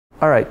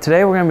Alright,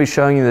 today we're going to be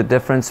showing you the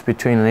difference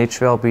between an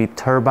HVLP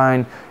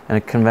turbine and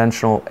a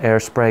conventional air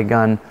spray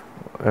gun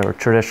or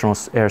traditional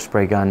air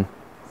spray gun.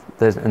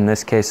 In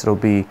this case it'll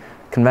be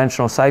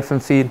conventional siphon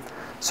feed.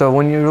 So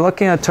when you're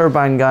looking at a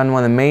turbine gun,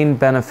 one of the main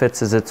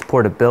benefits is its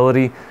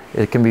portability.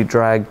 It can be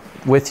dragged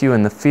with you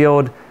in the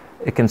field.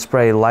 It can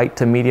spray light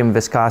to medium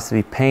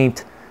viscosity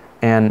paint,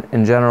 and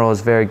in general is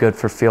very good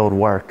for field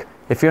work.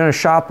 If you're in a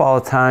shop all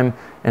the time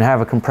and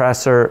have a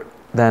compressor,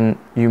 then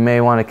you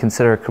may want to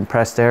consider a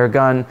compressed air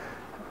gun.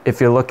 If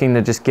you're looking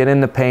to just get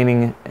into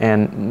painting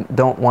and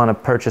don't want to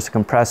purchase a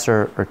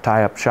compressor or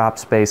tie up shop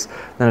space,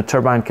 then a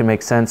turbine can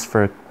make sense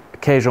for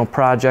occasional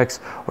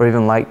projects or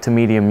even light to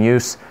medium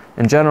use.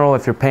 In general,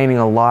 if you're painting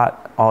a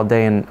lot all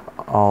day and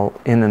all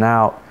in and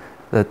out,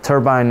 the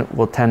turbine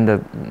will tend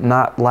to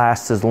not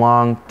last as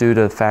long due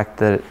to the fact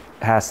that it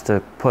has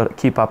to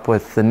keep up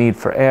with the need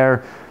for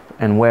air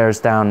and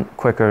wears down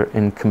quicker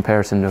in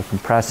comparison to a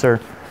compressor.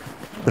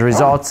 The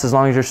results, as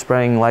long as you're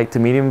spraying light to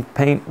medium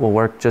paint, will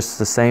work just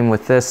the same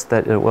with this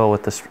that it will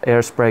with the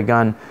air spray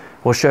gun.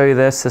 We'll show you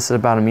this. This is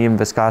about a medium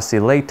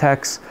viscosity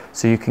latex,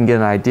 so you can get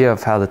an idea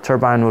of how the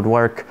turbine would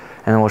work,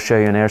 and then we'll show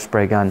you an air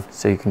spray gun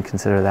so you can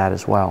consider that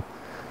as well.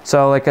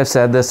 So like I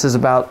said, this is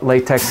about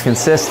latex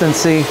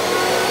consistency.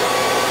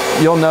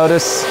 You'll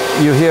notice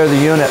you hear the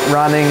unit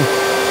running.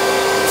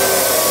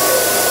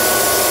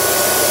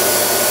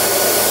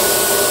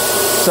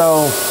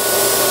 So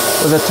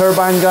with a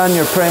turbine gun,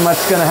 you're pretty much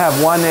going to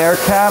have one air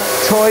cap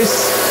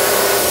choice.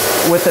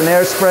 With an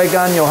air spray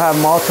gun, you'll have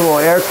multiple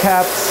air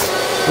caps,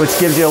 which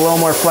gives you a little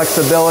more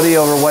flexibility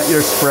over what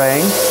you're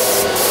spraying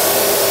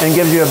and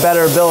gives you a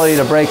better ability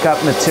to break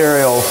up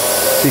material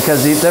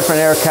because the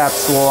different air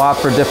caps will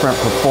offer different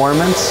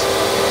performance.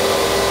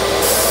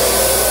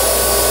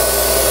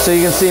 So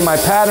you can see my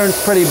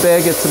pattern's pretty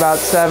big. It's about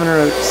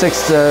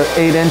 6 to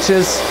 8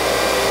 inches.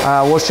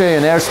 We'll show you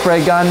an air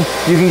spray gun.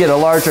 You can get a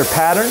larger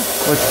pattern,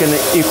 which can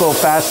equal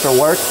faster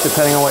work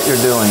depending on what you're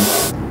doing.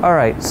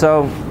 Alright,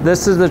 so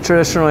this is the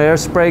traditional air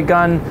spray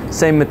gun.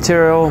 Same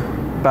material,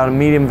 about a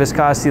medium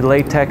viscosity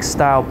latex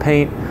style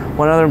paint.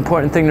 One other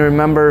important thing to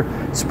remember,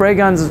 spray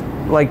guns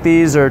like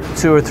these are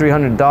 $200 or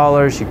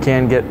 $300. You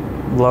can get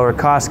lower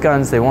cost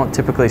guns. They won't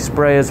typically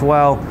spray as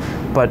well,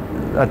 but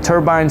a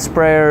turbine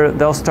sprayer,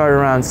 they'll start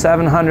around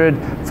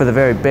 $700 for the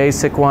very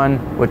basic one,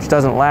 which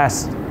doesn't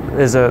last,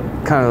 is a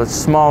kind of a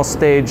small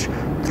stage,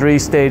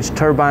 3-stage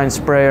turbine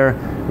sprayer.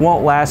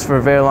 Won't last for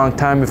a very long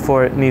time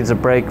before it needs a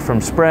break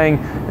from spraying,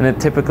 and it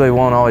typically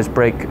won't always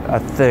break a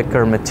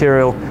thicker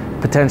material,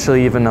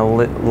 potentially even a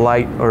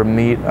light or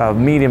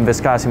medium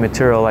viscosity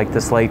material like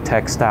this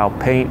latex style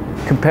paint.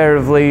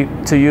 Comparatively,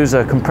 to use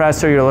a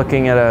compressor, you're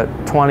looking at a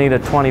 20 to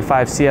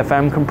 25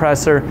 CFM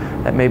compressor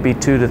that may be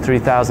 $2,000 to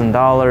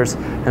 $3,000,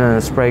 and then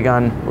a spray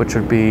gun, which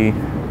would be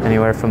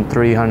anywhere from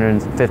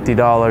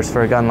 $350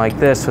 for a gun like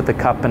this with the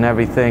cup and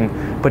everything.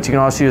 But you can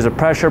also use a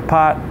pressure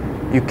pot.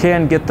 You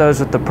can get those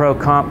with the Pro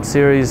Comp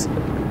series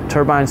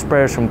turbine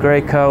sprayers from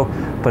Graco,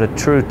 but a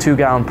true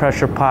 2-gallon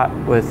pressure pot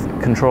with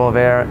control of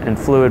air and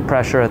fluid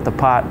pressure at the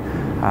pot,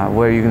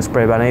 where you can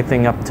spray about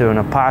anything up to an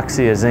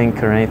epoxy, a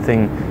zinc, or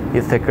anything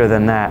thicker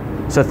than that.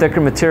 So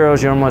thicker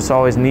materials, you almost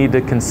always need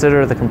to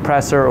consider the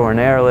compressor or an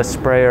airless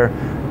sprayer,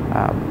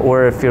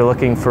 or if you're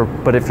looking for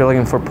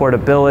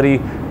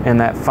portability and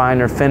that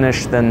finer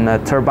finish, then the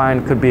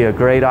turbine could be a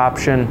great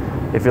option.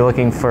 If you're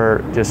looking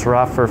for just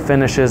rougher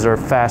finishes or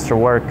faster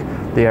work,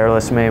 the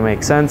airless may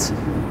make sense.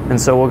 And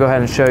so we'll go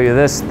ahead and show you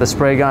this, the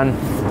spray gun.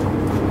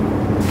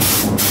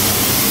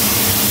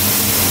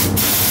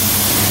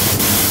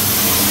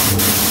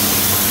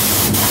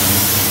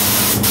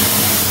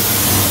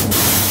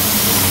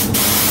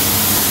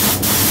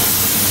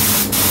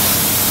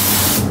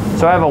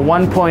 So I have a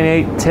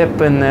 1.8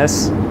 tip in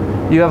this.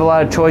 You have a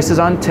lot of choices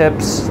on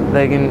tips.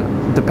 They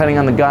can, depending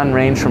on the gun,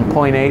 range from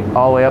 0.8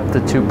 all the way up to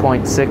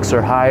 2.6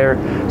 or higher.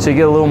 So you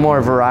get a little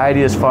more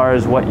variety as far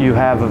as what you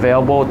have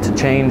available to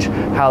change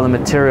how the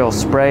material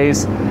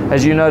sprays.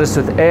 As you notice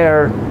with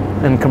air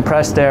and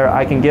compressed air,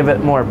 I can give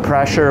it more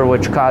pressure,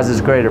 which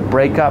causes greater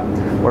breakup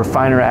or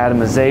finer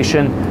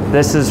atomization.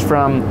 This is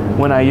from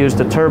when I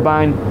used a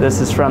turbine. This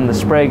is from the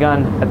spray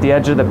gun. At the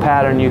edge of the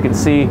pattern, you can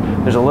see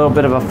there's a little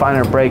bit of a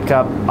finer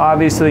breakup.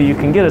 Obviously, you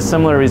can get a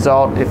similar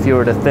result if you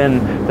were to thin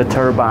the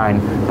turbine,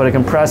 but a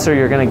compressor,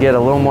 you're going to get a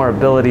little more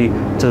ability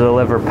to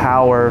deliver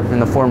power in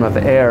the form of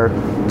air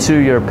to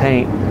your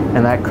paint,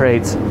 and that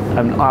creates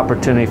an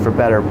opportunity for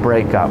better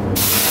breakup.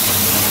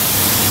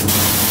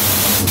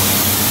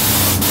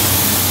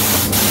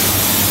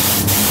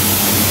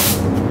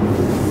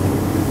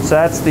 So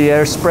that's the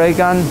air spray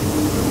gun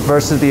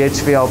versus the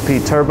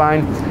HVLP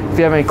turbine. If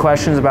you have any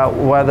questions about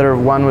whether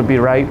one would be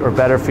right or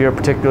better for your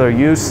particular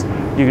use,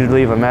 you could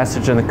leave a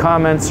message in the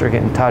comments or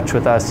get in touch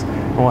with us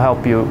and we'll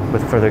help you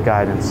with further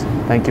guidance.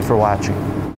 Thank you for watching.